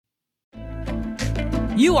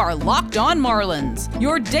You are Locked On Marlins,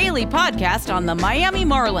 your daily podcast on the Miami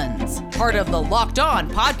Marlins. Part of the Locked On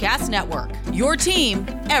Podcast Network, your team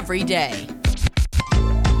every day.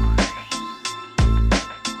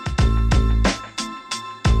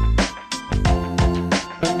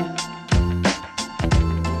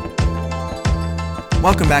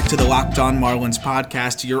 Welcome back to the Locked On Marlins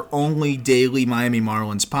podcast, your only daily Miami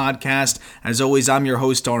Marlins podcast. As always, I'm your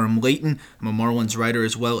host, Aram Layton. I'm a Marlins writer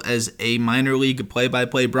as well as a minor league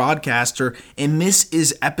play-by-play broadcaster, and this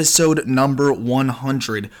is episode number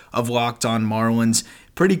 100 of Locked On Marlins.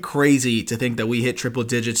 Pretty crazy to think that we hit triple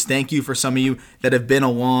digits. Thank you for some of you that have been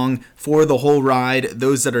along for the whole ride.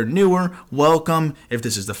 Those that are newer, welcome. If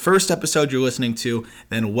this is the first episode you're listening to,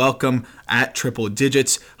 then welcome at triple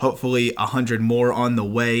digits. Hopefully 100 more on the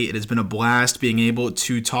way. It has been a blast being able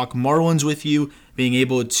to talk Marlins with you, being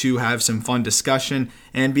able to have some fun discussion,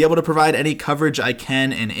 and be able to provide any coverage I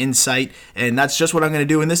can and insight. And that's just what I'm going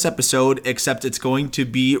to do in this episode, except it's going to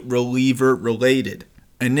be reliever related.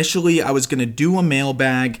 Initially, I was going to do a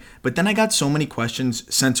mailbag, but then I got so many questions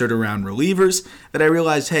centered around relievers that I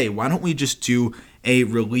realized, hey, why don't we just do a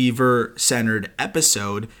reliever-centered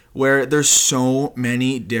episode where there's so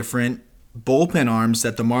many different bullpen arms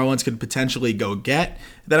that the Marlins could potentially go get,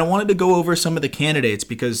 that I wanted to go over some of the candidates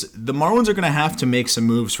because the Marlins are going to have to make some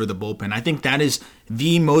moves for the bullpen. I think that is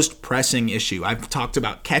the most pressing issue. I've talked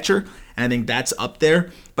about catcher, and I think that's up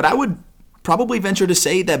there, but I would probably venture to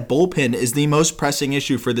say that bullpen is the most pressing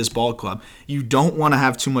issue for this ball club. You don't want to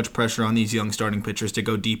have too much pressure on these young starting pitchers to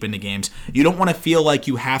go deep into games. You don't want to feel like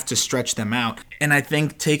you have to stretch them out. And I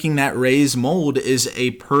think taking that Rays mold is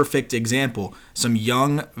a perfect example. Some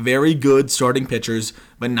young, very good starting pitchers,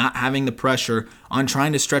 but not having the pressure on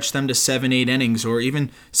trying to stretch them to 7-8 innings or even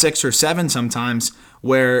 6 or 7 sometimes,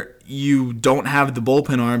 where you don't have the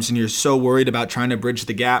bullpen arms and you're so worried about trying to bridge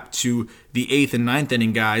the gap to the 8th and 9th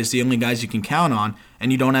inning guys, the only guys you can count on,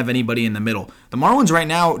 and you don't have anybody in the middle. The Marlins right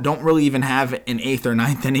now don't really even have an 8th or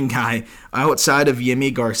 9th inning guy outside of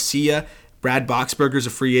Yimi Garcia. Brad Boxberger's a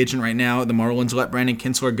free agent right now. The Marlins let Brandon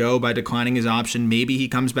Kintzler go by declining his option. Maybe he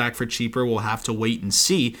comes back for cheaper. We'll have to wait and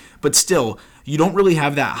see. But still, you don't really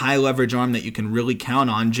have that high leverage arm that you can really count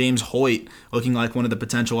on. James Hoyt looking like one of the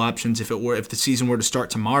potential options if the season were to start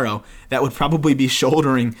tomorrow, that would probably be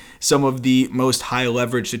shouldering some of the most high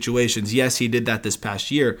leverage situations. Yes, he did that this past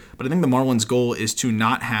year, but I think the Marlins' goal is to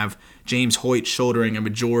not have James Hoyt shouldering a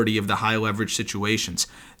majority of the high leverage situations.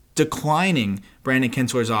 Declining Brandon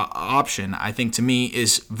Kintzler's option, I think to me,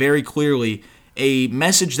 is very clearly a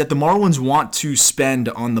message that the Marlins want to spend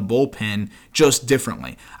on the bullpen just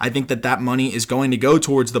differently. I think that money is going to go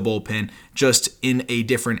towards the bullpen just in a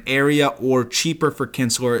different area or cheaper for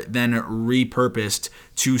Kintzler than repurposed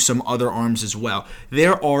to some other arms as well.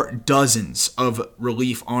 There are dozens of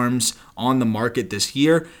relief arms on the market this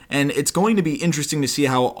year, and it's going to be interesting to see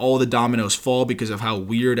how all the dominoes fall because of how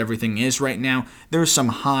weird everything is right now. There's some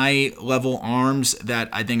high-level arms that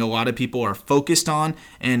I think a lot of people are focused on,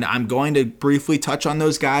 and I'm going to briefly touch on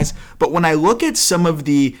those guys. But when I look at some of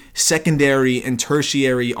the secondary and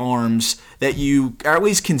tertiary arms that you are at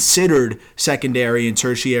least considered secondary and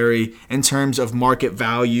tertiary in terms of market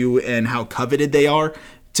value and how coveted they are,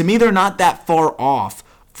 to me they're not that far off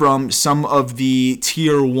from some of the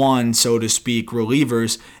tier 1, so to speak,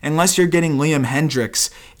 relievers. Unless you're getting Liam Hendriks,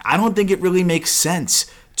 I don't think it really makes sense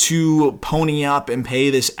to pony up and pay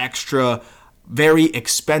this extra, very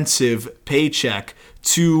expensive paycheck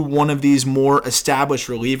to one of these more established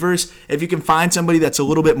relievers. If you can find somebody that's a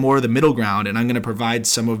little bit more of the middle ground, and I'm going to provide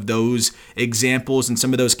some of those examples and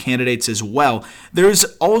some of those candidates as well. There's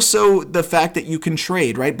also the fact that you can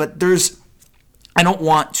trade, right? But I don't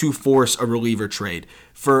want to force a reliever trade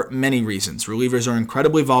for many reasons. Relievers are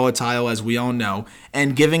incredibly volatile, as we all know,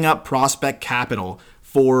 and giving up prospect capital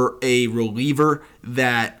for a reliever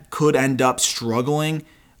that could end up struggling,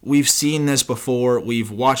 we've seen this before.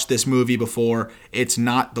 We've watched this movie before. It's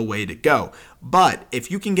not the way to go. But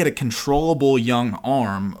if you can get a controllable young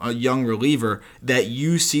arm, a young reliever that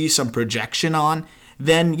you see some projection on,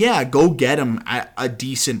 then yeah, go get him at a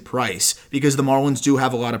decent price because the Marlins do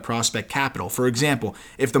have a lot of prospect capital. For example,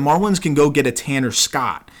 if the Marlins can go get a Tanner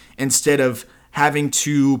Scott instead of having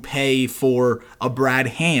to pay for a Brad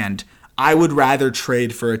Hand, I would rather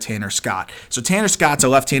trade for a Tanner Scott. So Tanner Scott's a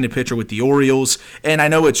left-handed pitcher with the Orioles, and I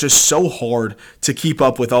know it's just so hard to keep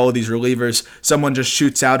up with all of these relievers. Someone just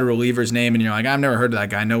shoots out a reliever's name, and you're like, I've never heard of that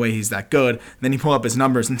guy. No way he's that good. Then you pull up his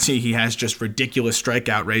numbers and see he has just ridiculous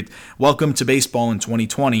strikeout rate. Welcome to baseball in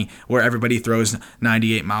 2020, where everybody throws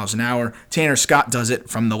 98 miles an hour. Tanner Scott does it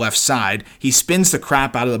from the left side. He spins the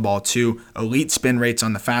crap out of the ball, too. Elite spin rates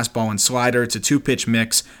on the fastball and slider. It's a two-pitch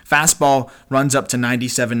mix. Fastball runs up to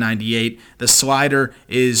 97, 98. The slider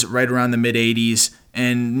is right around the mid-80s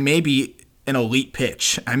and maybe an elite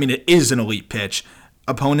pitch. I mean, it is an elite pitch.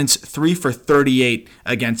 Opponents 3 for 38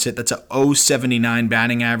 against it. That's a .079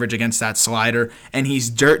 batting average against that slider. And he's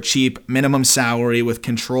dirt cheap, minimum salary with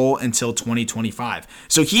control until 2025.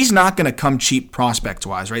 So he's not going to come cheap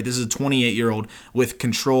prospect-wise, right? This is a 28-year-old with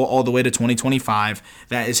control all the way to 2025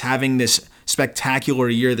 that is having this spectacular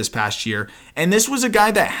year this past year. And this was a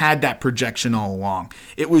guy that had that projection all along.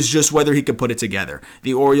 It was just whether he could put it together.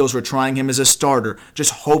 The Orioles were trying him as a starter,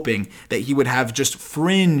 just hoping that he would have just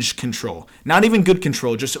fringe control. Not even good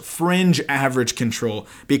control, just fringe average control,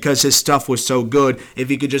 because his stuff was so good. If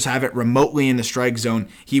he could just have it remotely in the strike zone,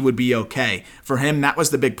 he would be okay. For him, that was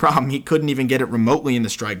the big problem. He couldn't even get it remotely in the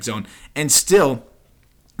strike zone. And still,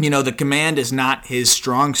 the command is not his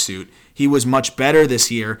strong suit. He was much better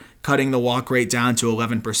this year, cutting the walk rate down to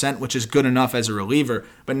 11%, which is good enough as a reliever,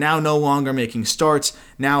 but now no longer making starts,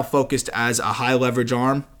 now focused as a high leverage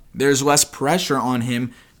arm. There's less pressure on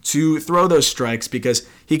him to throw those strikes because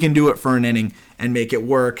he can do it for an inning and make it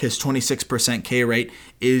work. His 26% K rate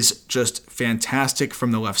is just fantastic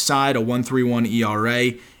from the left side, a 1.31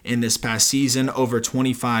 ERA in this past season. Over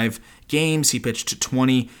 25 games, he pitched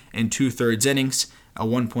 20 and 2/3 innings, a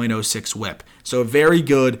 1.06 whip. So very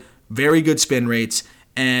good spin rates,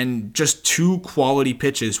 and just two quality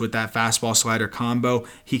pitches with that fastball slider combo.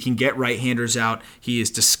 He can get right-handers out. He is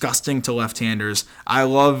disgusting to left-handers. I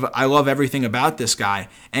love everything about this guy,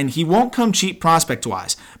 and he won't come cheap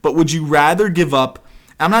prospect-wise. But would you rather give up?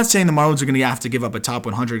 I'm not saying the Marlins are going to have to give up a top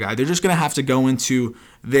 100 guy. They're just going to have to go into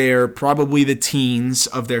probably the teens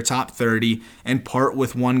of their top 30 and part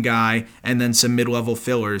with one guy and then some mid-level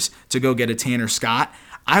fillers to go get a Tanner Scott.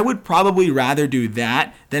 I would probably rather do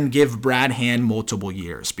that than give Brad Hand multiple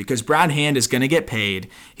years, because Brad Hand is going to get paid.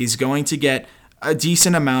 He's going to get a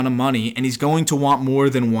decent amount of money, and he's going to want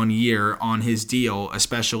more than 1 year on his deal,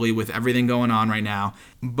 especially with everything going on right now.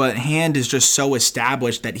 But Hand is just so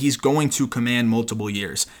established that he's going to command multiple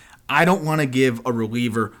years. I don't want to give a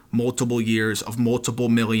reliever multiple years of multiple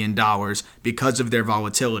 $1 million because of their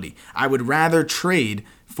volatility. I would rather trade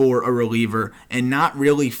for a reliever and not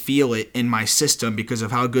really feel it in my system because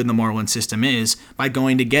of how good the Marlins system is by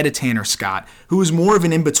going to get a Tanner Scott, who is more of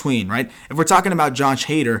an in-between, right? If we're talking about Josh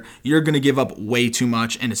Hader, you're going to give up way too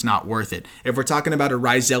much and it's not worth it. If we're talking about a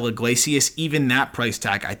Raisel Iglesias, even that price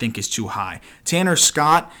tag I think is too high. Tanner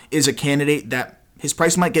Scott is a candidate that his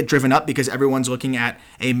price might get driven up because everyone's looking at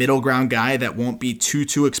a middle ground guy that won't be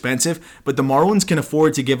too expensive, but the Marlins can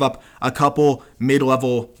afford to give up a couple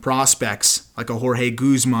mid-level prospects like a Jorge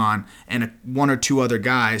Guzman and one or two other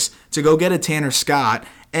guys to go get a Tanner Scott,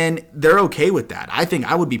 and they're okay with that. I think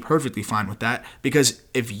I would be perfectly fine with that, because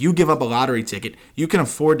if you give up a lottery ticket, you can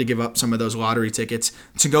afford to give up some of those lottery tickets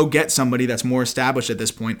to go get somebody that's more established at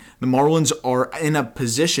this point. The Marlins are in a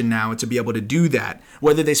position now to be able to do that.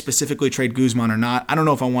 Whether they specifically trade Guzman or not, I don't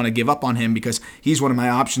know if I want to give up on him because he's one of my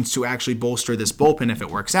options to actually bolster this bullpen if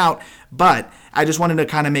it works out. But I just wanted to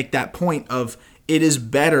kind of make that point of it is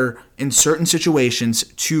better in certain situations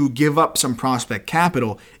to give up some prospect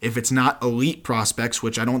capital if it's not elite prospects,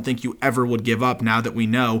 which I don't think you ever would give up now that we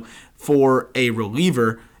know, for a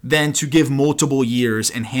reliever, than to give multiple years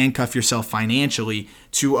and handcuff yourself financially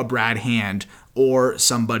to a Brad Hand or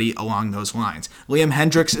somebody along those lines. Liam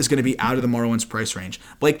Hendricks is going to be out of the Marlins price range.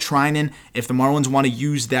 Blake Trinan, if the Marlins want to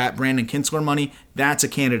use that Brandon Kinsler money, that's a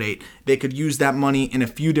candidate. They could use that money in a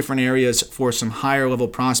few different areas for some higher level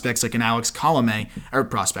prospects like an Alex Colomé, or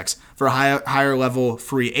prospects, for higher level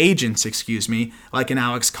free agents, like an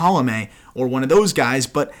Alex Colomé or one of those guys.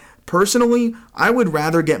 But personally, I would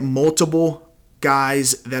rather get multiple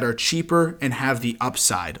guys that are cheaper and have the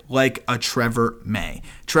upside, like a Trevor May.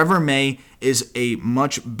 Trevor May is a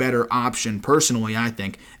much better option, personally, I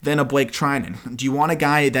think, than a Blake Trinan. Do you want a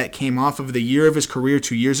guy that came off of the year of his career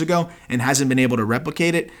 2 years ago and hasn't been able to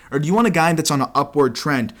replicate it? Or do you want a guy that's on an upward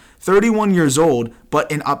trend, 31 years old,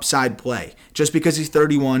 but an upside play? Just because he's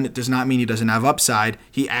 31 does not mean he doesn't have upside.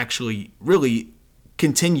 He actually really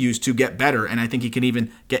continues to get better, and I think he can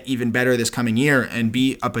even get even better this coming year and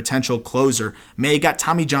be a potential closer. May got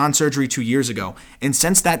Tommy John surgery 2 years ago, and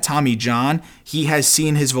since that Tommy John, he has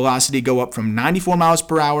seen his velocity go up from 94 miles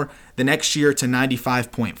per hour the next year to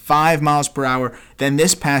 95.5 miles per hour, then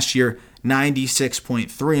this past year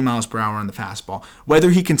 96.3 miles per hour on the fastball. Whether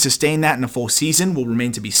he can sustain that in a full season will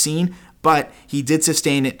remain to be seen, but he did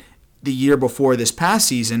sustain it the year before this past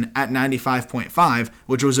season at 95.5,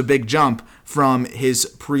 which was a big jump from his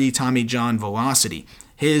pre-Tommy John velocity.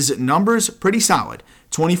 His numbers, pretty solid.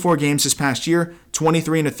 24 games this past year,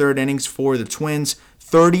 23 and a third innings for the Twins,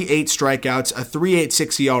 38 strikeouts, a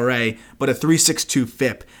 3.86 ERA, but a 3.62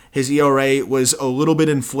 FIP. His ERA was a little bit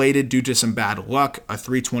inflated due to some bad luck, a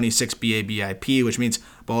 3.26 BABIP, which means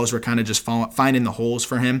balls were kind of just finding the holes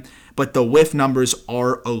for him. But the whiff numbers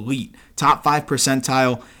are elite. Top 5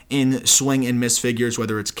 percentile in swing and miss figures,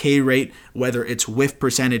 whether it's K rate, whether it's whiff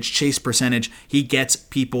percentage, chase percentage. He gets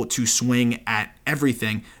people to swing at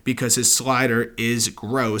everything because his slider is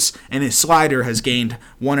gross, and his slider has gained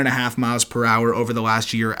 1.5 miles per hour over the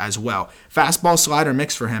last year as well. Fastball slider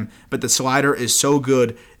mix for him, but the slider is so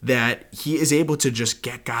good that he is able to just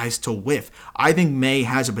get guys to whiff. I think May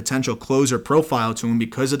has a potential closer profile to him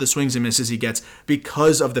because of the swings and misses he gets,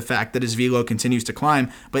 because of the fact that his velo continues to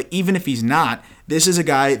climb. But even if he's not, this is a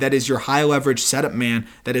guy that is your high leverage setup man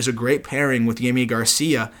that is a great pairing with Yimi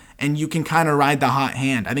Garcia, and you can kind of ride the hot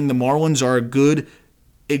hand. I think the Marlins are a good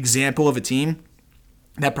example of a team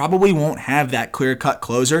that probably won't have that clear-cut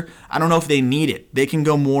closer. I don't know if they need it. They can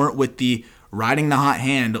go more with the riding the hot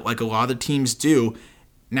hand like a lot of the teams do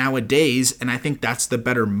nowadays, and I think that's the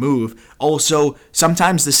better move. Also,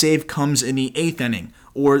 sometimes the save comes in the 8th inning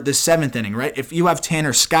or the 7th inning, right? If you have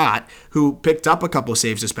Tanner Scott, who picked up a couple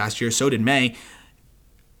saves this past year, so did May,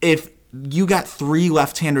 if you got 3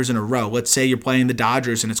 left-handers in a row, let's say you're playing the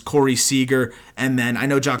Dodgers and it's Corey Seager, and then I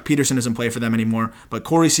know Jock Peterson doesn't play for them anymore, but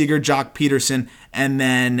Corey Seager, Jock Peterson, and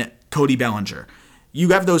then Cody Bellinger. You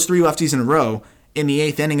have those 3 lefties in a row in the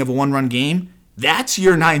 8th inning of a 1-run game, that's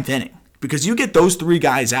your 9th inning. Because you get those 3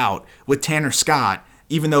 guys out with Tanner Scott,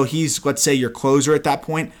 even though he's, let's say, your closer at that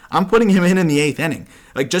point, I'm putting him in the 8th inning.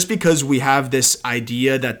 Like, just because we have this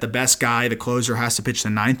idea that the best guy, the closer, has to pitch the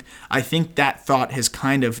 9th, I think that thought has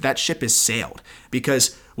that ship has sailed.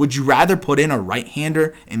 Because would you rather put in a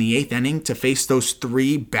right-hander in the 8th inning to face those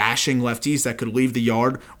 3 bashing lefties that could leave the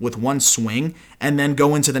yard with 1 swing, and then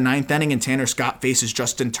go into the 9th inning and Tanner Scott faces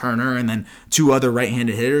Justin Turner and then 2 other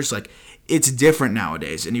right-handed hitters? Like, it's different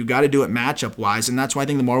nowadays, and you got to do it matchup-wise, and that's why I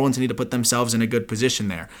think the Marlins need to put themselves in a good position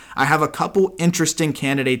there. I have a couple interesting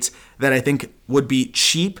candidates that I think would be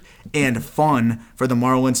cheap and fun for the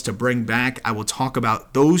Marlins to bring back. I will talk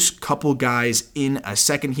about those couple guys in a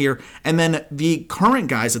second here, and then the current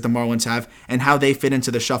guys that the Marlins have and how they fit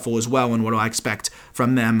into the shuffle as well, and what do I expect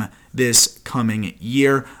from them this coming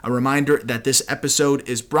year. A reminder that this episode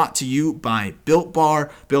is brought to you by Built Bar.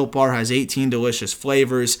 Built Bar has 18 delicious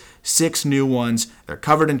flavors, 6 new ones. They're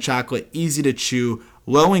covered in chocolate, easy to chew,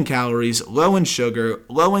 low in calories, low in sugar,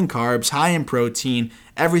 low in carbs, high in protein,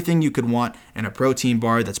 everything you could want in a protein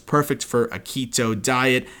bar that's perfect for a keto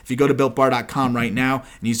diet. If you go to BuiltBar.com right now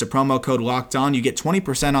and use the promo code LOCKEDON, you get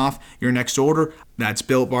 20% off your next order. That's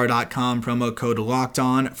BuiltBar.com, promo code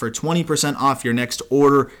LOCKEDON for 20% off your next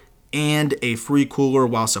order and a free cooler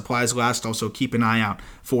while supplies last. Also, keep an eye out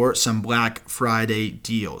for some Black Friday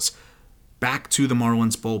deals. Back to the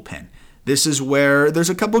Marlins bullpen. This is where there's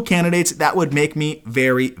a couple candidates that would make me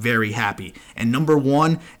very, very happy. And number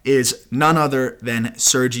 1 is none other than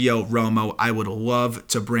Sergio Romo. I would love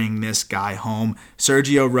to bring this guy home.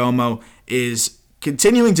 Sergio Romo is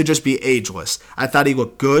continuing to just be ageless. I thought he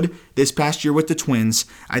looked good this past year with the Twins.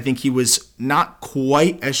 I think he was not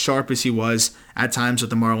quite as sharp as he was at times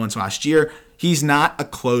with the Marlins last year. He's not a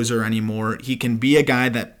closer anymore. He can be a guy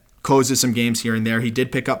that closes some games here and there. He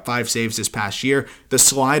did pick up 5 saves this past year. The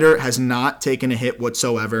slider has not taken a hit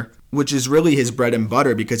whatsoever, which is really his bread and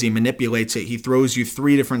butter because he manipulates it. He throws you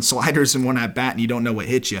 3 different sliders in one at bat and you don't know what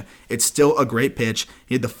hits you. It's still a great pitch.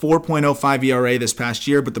 He had the 4.05 ERA this past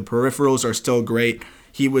year, but the peripherals are still great.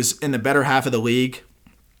 He was in the better half of the league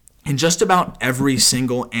in just about every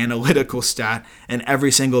single analytical stat and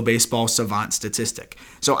every single baseball savant statistic.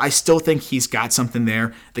 So I still think he's got something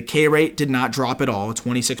there. The K rate did not drop at all,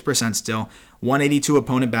 26% still. 182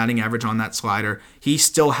 opponent batting average on that slider. He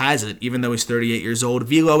still has it, even though he's 38 years old.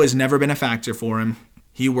 Velo has never been a factor for him.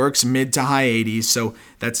 He works mid to high 80s, so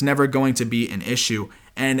that's never going to be an issue.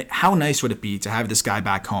 And how nice would it be to have this guy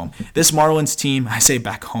back home? This Marlins team, I say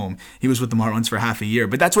back home, he was with the Marlins for half a year,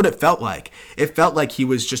 but that's what it felt like. It felt like he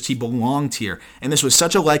belonged here. And this was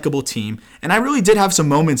such a likable team. And I really did have some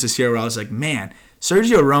moments this year where I was like, man,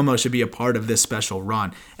 Sergio Romo should be a part of this special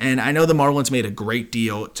run. And I know the Marlins made a great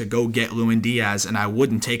deal to go get Lewin Diaz, and I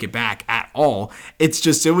wouldn't take it back at all. It's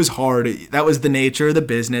just, it was hard. That was the nature of the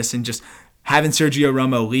business, and just having Sergio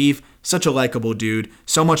Romo leave, such a likable dude,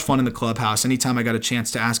 so much fun in the clubhouse. Anytime I got a chance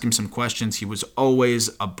to ask him some questions, he was always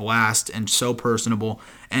a blast and so personable.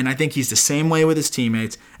 And I think he's the same way with his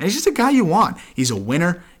teammates. And he's just a guy you want. He's a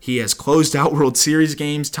winner. He has closed out World Series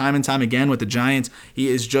games time and time again with the Giants. He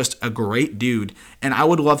is just a great dude. And I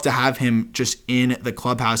would love to have him just in the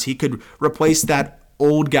clubhouse. He could replace that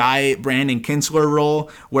old guy Brandon Kinsler role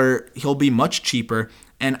where he'll be much cheaper.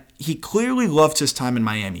 And he clearly loved his time in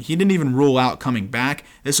Miami. He didn't even rule out coming back.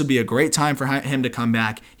 This would be a great time for him to come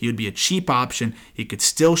back. He would be a cheap option. He could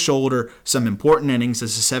still shoulder some important innings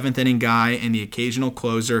as a seventh inning guy and the occasional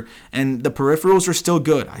closer. And the peripherals are still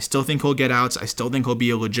good. I still think he'll get outs. I still think he'll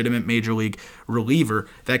be a legitimate major league reliever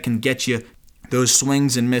that can get you those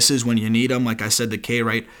swings and misses when you need them. Like I said, the K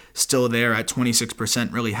rate still there at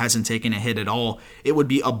 26%, really hasn't taken a hit at all. It would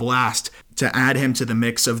be a blast to add him to the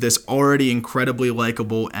mix of this already incredibly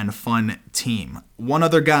likable and fun team. One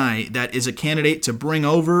other guy that is a candidate to bring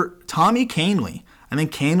over, Tommy Kahnle. I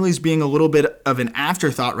think Kahnle's being a little bit of an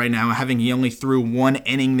afterthought right now, having he only threw one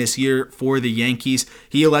inning this year for the Yankees.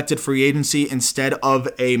 He elected free agency instead of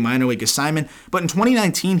a minor league assignment, but in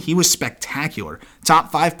 2019, he was spectacular. Top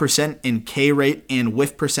 5% in K rate and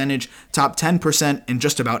whiff percentage, top 10% in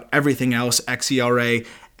just about everything else, xERA,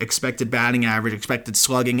 expected batting average, expected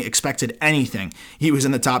slugging, expected anything. He was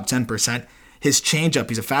in the top 10%. His changeup,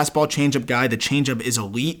 he's a fastball changeup guy. The changeup is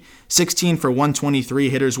elite. 16 for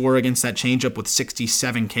 123 hitters were against that changeup with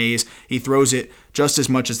 67 Ks. He throws it just as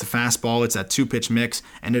much as the fastball. It's that two-pitch mix,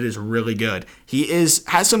 and it is really good. He has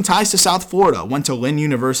some ties to South Florida. Went to Lynn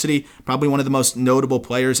University, probably one of the most notable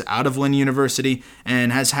players out of Lynn University,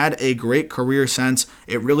 and has had a great career since.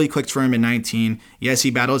 It really clicked for him in 19. Yes,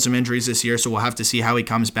 he battled some injuries this year, so we'll have to see how he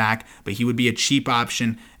comes back, but he would be a cheap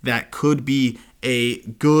option that could be a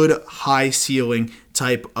good high ceiling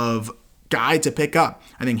type of guy to pick up.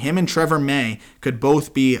 I think him and Trevor May could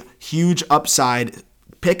both be huge upside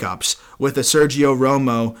pickups, with a Sergio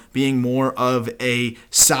Romo being more of a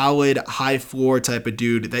solid high floor type of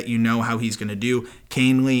dude that you know how he's going to do.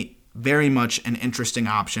 Kahnle, very much an interesting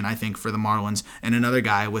option, I think, for the Marlins, and another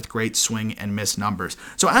guy with great swing and miss numbers.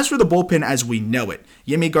 So as for the bullpen as we know it,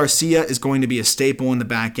 Yimi Garcia is going to be a staple in the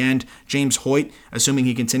back end. James Hoyt, assuming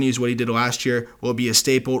he continues what he did last year, will be a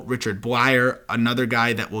staple. Richard Blyer, another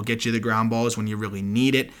guy that will get you the ground balls when you really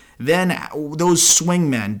need it. Then those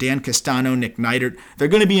swingmen, Dan Castano, Nick Neidert, they're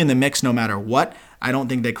going to be in the mix no matter what. I don't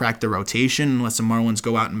think they crack the rotation unless the Marlins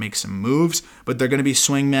go out and make some moves, but they're going to be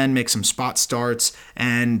swingmen, make some spot starts,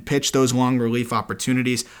 and pitch those long relief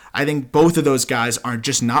opportunities. I think both of those guys are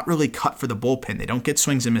just not really cut for the bullpen. They don't get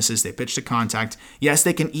swings and misses. They pitch to contact. Yes,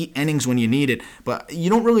 they can eat innings when you need it, but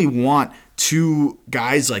you don't really want two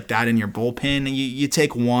guys like that in your bullpen. You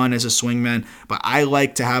take one as a swingman, but I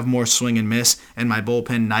like to have more swing and miss in my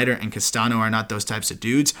bullpen. Neidert and Castano are not those types of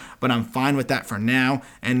dudes, but I'm fine with that for now.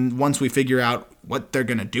 And once we figure out what they're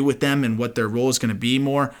going to do with them and what their role is going to be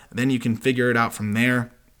more, then you can figure it out from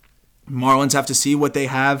there. Marlins have to see what they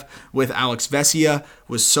have with Alex Vesia.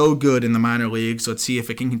 Was so good in the minor leagues. Let's see if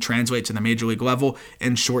it can translate to the major league level.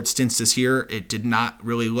 In short stints this year, it did not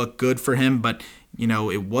really look good for him, but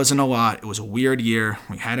it wasn't a lot. It was a weird year.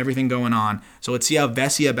 We had everything going on. So let's see how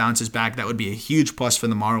Vesia bounces back. That would be a huge plus for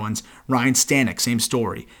the Marlins. Ryan Stanek, same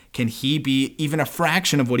story. Can he be even a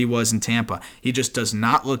fraction of what he was in Tampa? He just does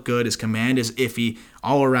not look good. His command is iffy.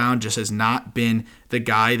 All around, just has not been the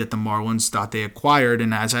guy that the Marlins thought they acquired.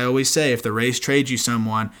 And as I always say, if the Rays trade you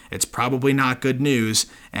someone, it's probably not good news.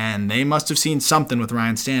 And they must have seen something with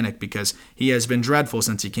Ryan Stanek, because he has been dreadful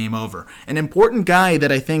since he came over. An important guy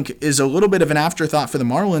that I think is a little bit of an afterthought for the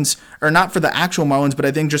Marlins, or not for the actual Marlins, but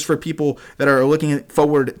I think just for people that are looking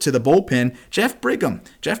forward to the bullpen, Jeff Brigham.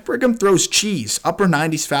 Jeff Brigham throws cheese, upper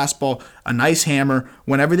 90s fastball, a nice hammer.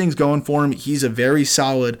 When everything's going for him, he's a very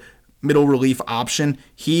solid middle relief option.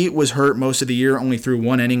 He was hurt most of the year, only threw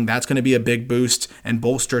one inning. That's going to be a big boost and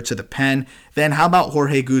bolster to the pen. Then how about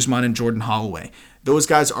Jorge Guzman and Jordan Holloway? Those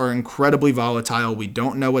guys are incredibly volatile. We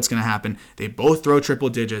don't know what's going to happen. They both throw triple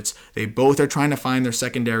digits. They both are trying to find their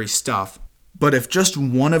secondary stuff. But if just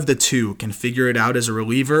one of the two can figure it out as a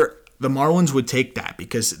reliever, the Marlins would take that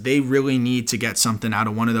because they really need to get something out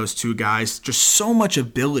of one of those two guys. Just so much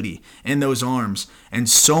ability in those arms and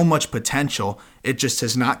so much potential. It just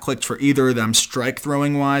has not clicked for either of them strike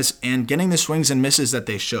throwing wise and getting the swings and misses that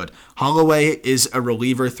they should. Holloway is a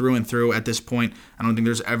reliever through and through at this point. I don't think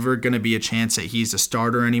there's ever going to be a chance that he's a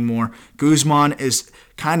starter anymore. Guzman is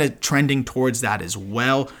kind of trending towards that as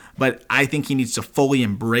well, but I think he needs to fully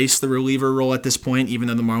embrace the reliever role at this point, even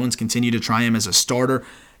though the Marlins continue to try him as a starter.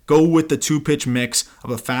 Go with the two-pitch mix of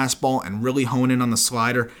a fastball and really hone in on the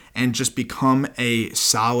slider and just become a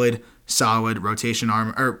solid rotation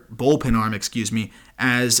arm, or bullpen arm,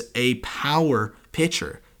 as a power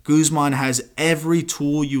pitcher. Guzman has every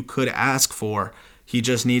tool you could ask for. He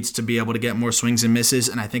just needs to be able to get more swings and misses,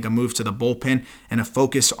 and I think a move to the bullpen and a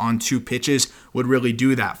focus on two pitches would really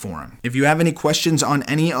do that for him. If you have any questions on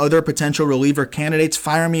any other potential reliever candidates,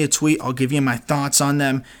 fire me a tweet. I'll give you my thoughts on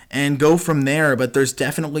them and go from there, but there's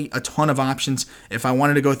definitely a ton of options. If I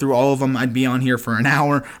wanted to go through all of them, I'd be on here for an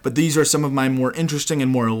hour, but these are some of my more interesting and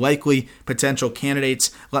more likely potential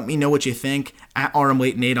candidates. Let me know what you think at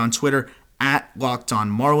RMLate8 on Twitter, at Locked On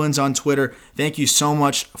Marlins on Twitter. Thank you so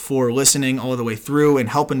much for listening all the way through and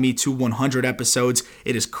helping me to 100 episodes.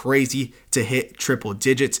 It is crazy to hit triple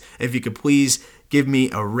digits. If you could please give me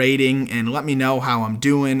a rating and let me know how I'm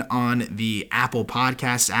doing on the Apple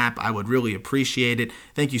Podcasts app, I would really appreciate it.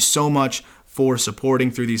 Thank you so much for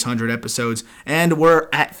supporting through these 100 episodes. And we're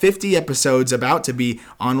at 50 episodes, about to be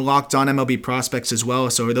on Locked On MLB Prospects as well.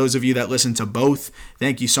 So for those of you that listen to both,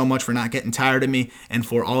 thank you so much for not getting tired of me and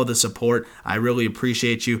for all the support. I really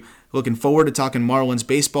appreciate you. Looking forward to talking Marlins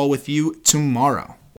baseball with you tomorrow.